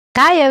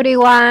Hi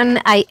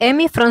everyone, I'm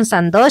Emi from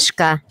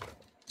Sandoczka.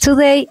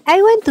 Today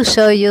I want to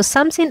show you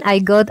something I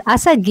got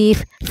as a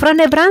gift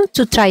from a brand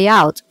to try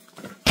out.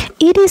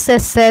 It is a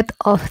set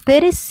of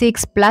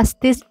 36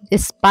 plastic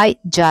spice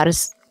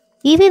jars.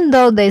 Even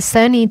though they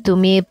sent it to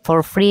me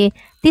for free,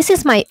 this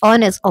is my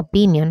honest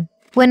opinion.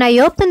 When I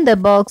opened the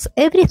box,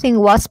 everything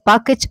was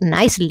packaged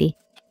nicely.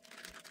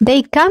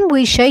 They come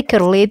with shaker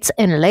lids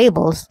and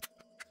labels.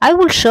 I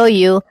will show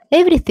you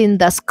everything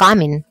that's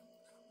coming.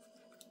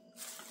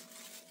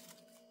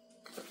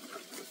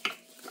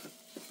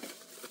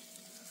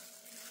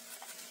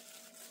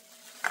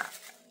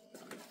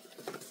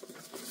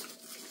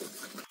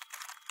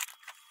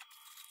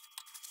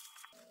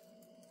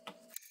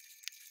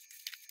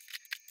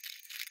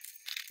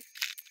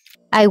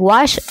 I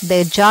wash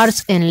the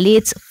jars and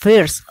lids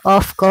first,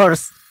 of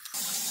course.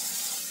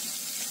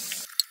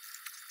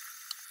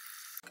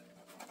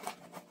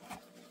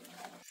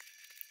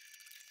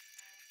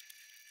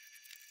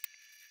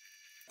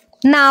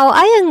 Now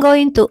I am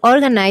going to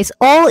organize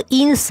all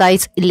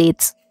inside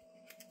lids.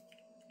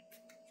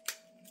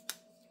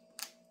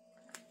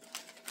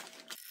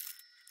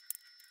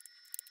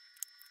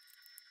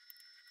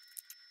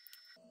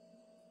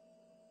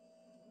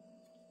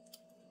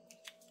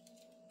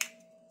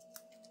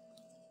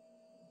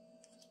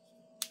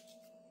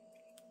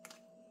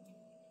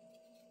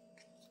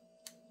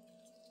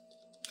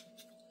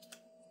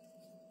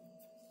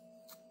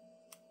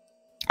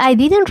 I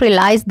didn't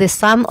realize that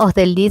some of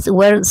the lids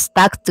were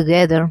stuck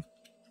together.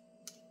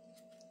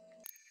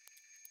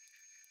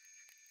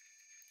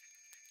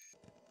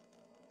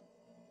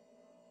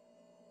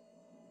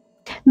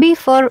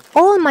 Before,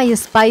 all my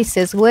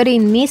spices were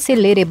in messy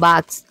little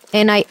bags,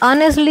 and I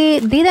honestly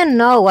didn't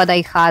know what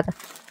I had.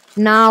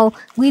 Now,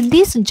 with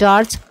these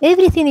jars,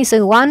 everything is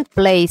in one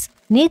place,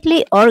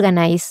 neatly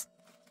organized.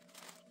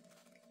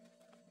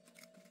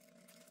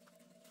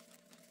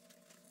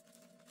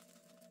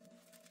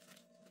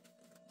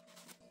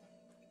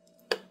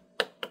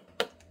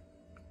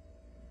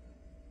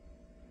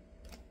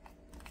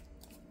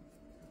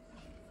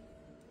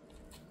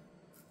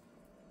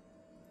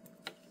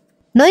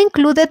 Not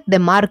included the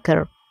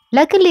marker.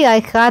 Luckily I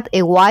had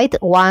a white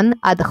one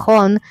at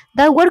home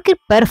that worked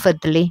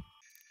perfectly.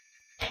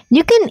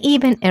 You can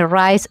even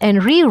erase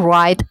and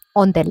rewrite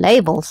on the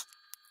labels.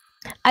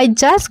 I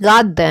just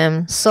got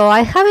them, so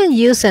I haven't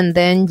used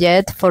them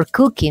yet for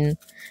cooking,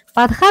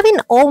 but having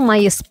all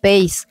my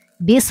space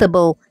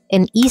visible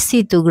and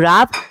easy to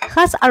grab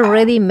has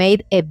already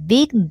made a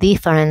big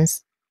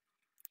difference.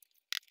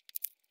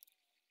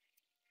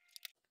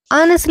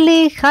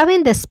 Honestly,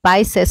 having the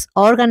spices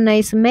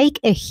organized make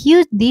a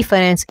huge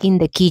difference in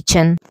the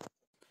kitchen.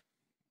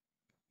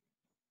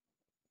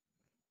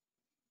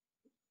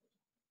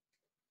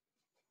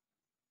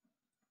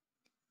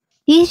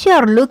 If you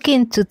are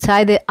looking to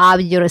tidy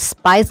up your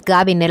spice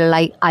cabinet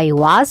like I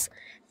was,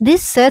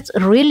 this set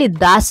really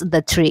does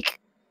the trick.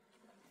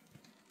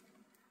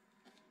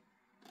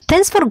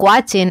 Thanks for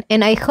watching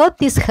and I hope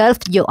this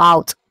helped you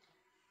out.